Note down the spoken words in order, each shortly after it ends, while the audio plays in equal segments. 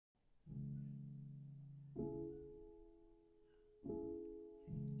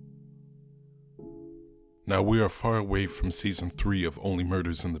Now, we are far away from season 3 of Only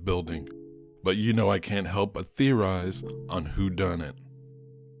Murders in the Building, but you know I can't help but theorize on who done it.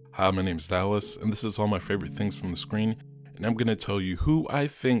 Hi, my name's Dallas, and this is all my favorite things from the screen, and I'm going to tell you who I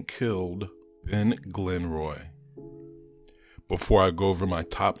think killed Ben Glenroy. Before I go over my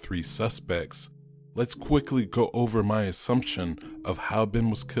top 3 suspects, let's quickly go over my assumption of how Ben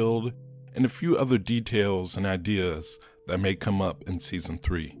was killed and a few other details and ideas that may come up in season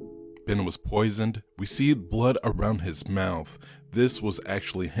 3. Ben was poisoned. We see blood around his mouth. This was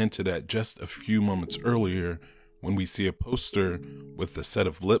actually hinted at just a few moments earlier when we see a poster with the set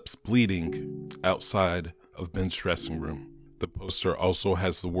of lips bleeding outside of Ben's dressing room. The poster also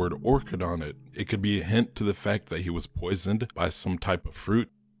has the word orchid on it. It could be a hint to the fact that he was poisoned by some type of fruit.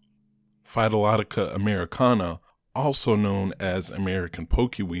 Phytologtica americana, also known as American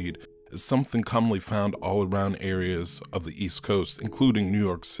pokeweed, is something commonly found all around areas of the East Coast, including New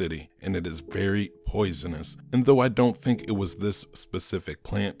York City, and it is very poisonous. And though I don't think it was this specific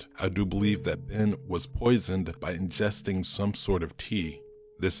plant, I do believe that Ben was poisoned by ingesting some sort of tea.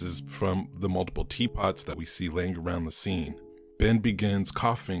 This is from the multiple teapots that we see laying around the scene. Ben begins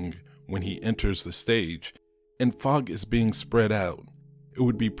coughing when he enters the stage, and fog is being spread out. It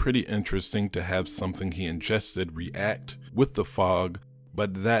would be pretty interesting to have something he ingested react with the fog,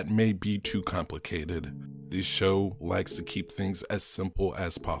 but that may be too complicated. This show likes to keep things as simple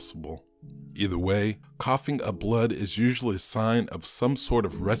as possible. Either way, coughing up blood is usually a sign of some sort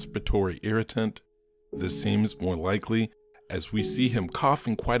of respiratory irritant. This seems more likely as we see him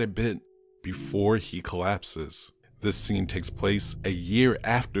coughing quite a bit before he collapses. This scene takes place a year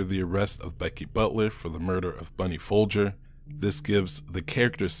after the arrest of Becky Butler for the murder of Bunny Folger. This gives the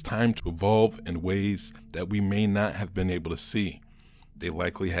characters time to evolve in ways that we may not have been able to see. They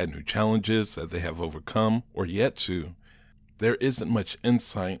likely had new challenges that they have overcome or yet to. There isn't much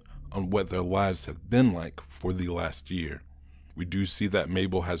insight on what their lives have been like for the last year. We do see that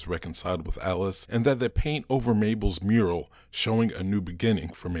Mabel has reconciled with Alice and that they paint over Mabel's mural showing a new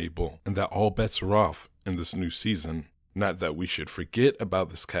beginning for Mabel and that all bets are off in this new season. Not that we should forget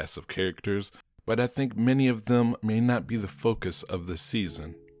about this cast of characters, but I think many of them may not be the focus of this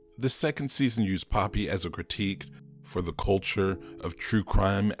season. The second season used Poppy as a critique for the culture of true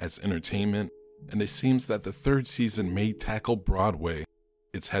crime as entertainment, and it seems that the third season may tackle Broadway.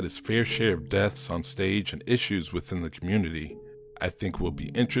 It's had its fair share of deaths on stage and issues within the community. I think it will be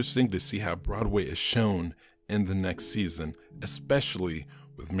interesting to see how Broadway is shown in the next season, especially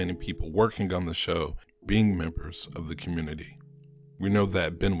with many people working on the show being members of the community. We know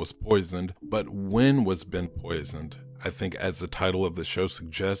that Ben was poisoned, but when was Ben poisoned? I think as the title of the show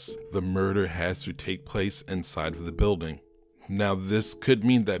suggests, the murder has to take place inside of the building. Now this could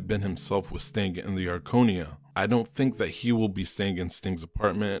mean that Ben himself was staying in the Arconia. I don't think that he will be staying in Sting's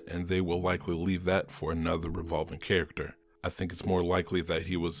apartment and they will likely leave that for another revolving character. I think it's more likely that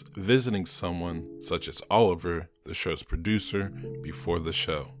he was visiting someone such as Oliver, the show's producer, before the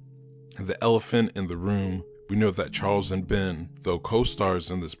show. The elephant in the room. We know that Charles and Ben, though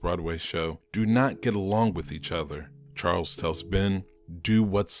co-stars in this Broadway show, do not get along with each other. Charles tells Ben, "Do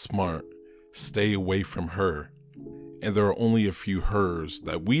what's smart, stay away from her." And there are only a few hers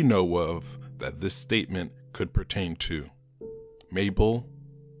that we know of that this statement could pertain to. Mabel,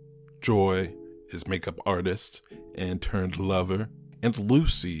 Joy, his makeup artist and turned lover, and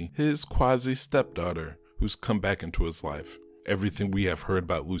Lucy, his quasi-stepdaughter, who's come back into his life. Everything we have heard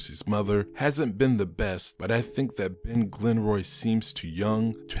about Lucy's mother hasn't been the best, but I think that Ben Glenroy seems too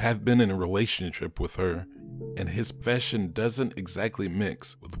young to have been in a relationship with her, and his profession doesn't exactly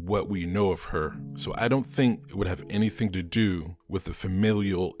mix with what we know of her. So I don't think it would have anything to do with the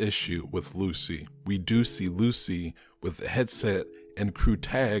familial issue with Lucy. We do see Lucy with the headset and crew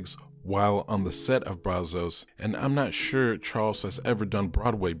tags while on the set of Brazos, and I'm not sure Charles has ever done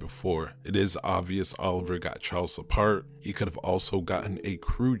Broadway before. It is obvious Oliver got Charles a part. He could have also gotten a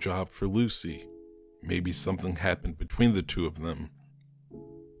crew job for Lucy. Maybe something happened between the two of them.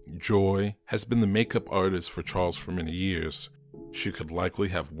 Joy has been the makeup artist for Charles for many years. She could likely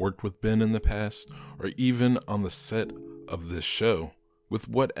have worked with Ben in the past, or even on the set of this show, with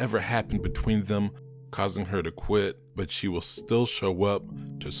whatever happened between them causing her to quit, but she will still show up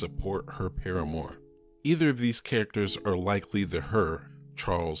to support her paramour. Either of these characters are likely the her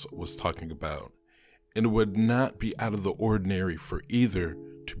Charles was talking about, and it would not be out of the ordinary for either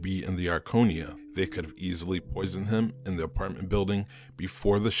to be in the Arconia. They could have easily poisoned him in the apartment building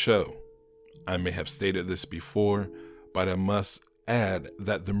before the show. I may have stated this before, but I must add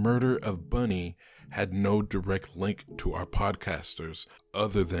that the murder of Bunny had no direct link to our podcasters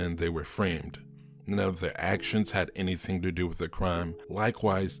other than they were framed. None of their actions had anything to do with the crime.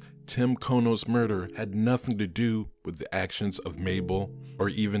 Likewise, Tim Kono's murder had nothing to do with the actions of Mabel or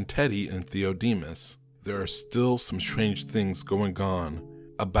even Teddy and Theodemus. There are still some strange things going on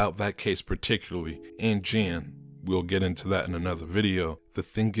about that case particularly, and Jan. We'll get into that in another video. The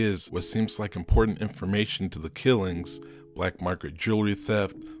thing is, what seems like important information to the killings, black market jewelry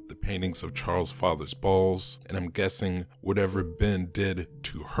theft, the paintings of Charles' father's balls, and I'm guessing whatever Ben did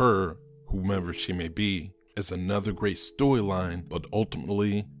to her, whomever she may be, is another great storyline, but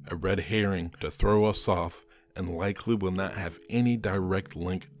ultimately a red herring to throw us off and likely will not have any direct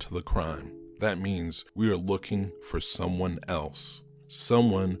link to the crime. That means we are looking for someone else.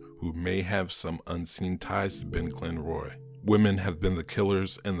 Someone who may have some unseen ties to Ben Glenroy. Women have been the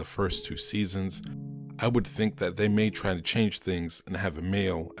killers in the first 2 seasons. I would think that they may try to change things and have a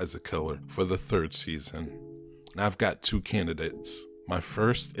male as a killer for the 3rd season. Now I've got 2 candidates. My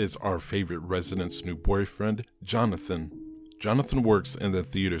first is our favorite resident's new boyfriend, Jonathan. Jonathan works in the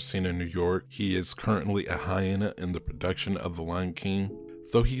theater scene in New York. He is currently a hyena in the production of The Lion King.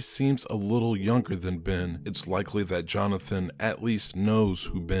 Though he seems a little younger than Ben, it's likely that Jonathan at least knows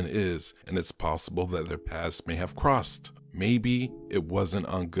who Ben is, and it's possible that their paths may have crossed. Maybe it wasn't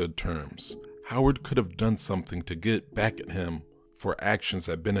on good terms. Howard could have done something to get back at him for actions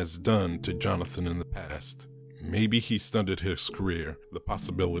that Ben has done to Jonathan in the past. Maybe he stunted his career. The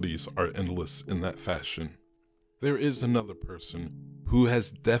possibilities are endless in that fashion. There is another person who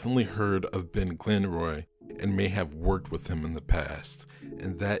has definitely heard of Ben Glenroy and may have worked with him in the past,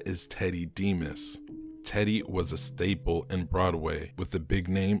 and that is Teddy Demas. Teddy was a staple in Broadway. With a big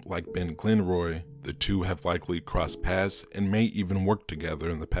name like Ben Glenroy, the two have likely crossed paths and may even work together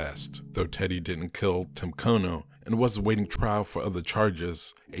in the past. Though Teddy didn't kill Tim Kono and was awaiting trial for other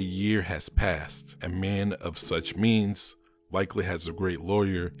charges, a year has passed. A man of such means likely has a great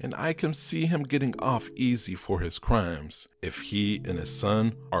lawyer, and I can see him getting off easy for his crimes. If he and his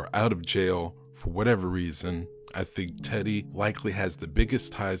son are out of jail for whatever reason, I think Teddy likely has the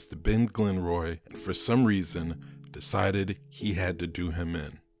biggest ties to Ben Glenroy and for some reason decided he had to do him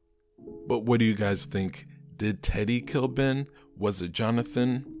in. But what do you guys think? Did Teddy kill Ben? Was it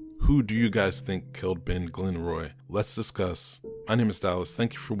Jonathan? Who do you guys think killed Ben Glenroy? Let's discuss. My name is Dallas.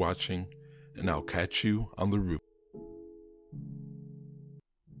 Thank you for watching, and I'll catch you on the roof.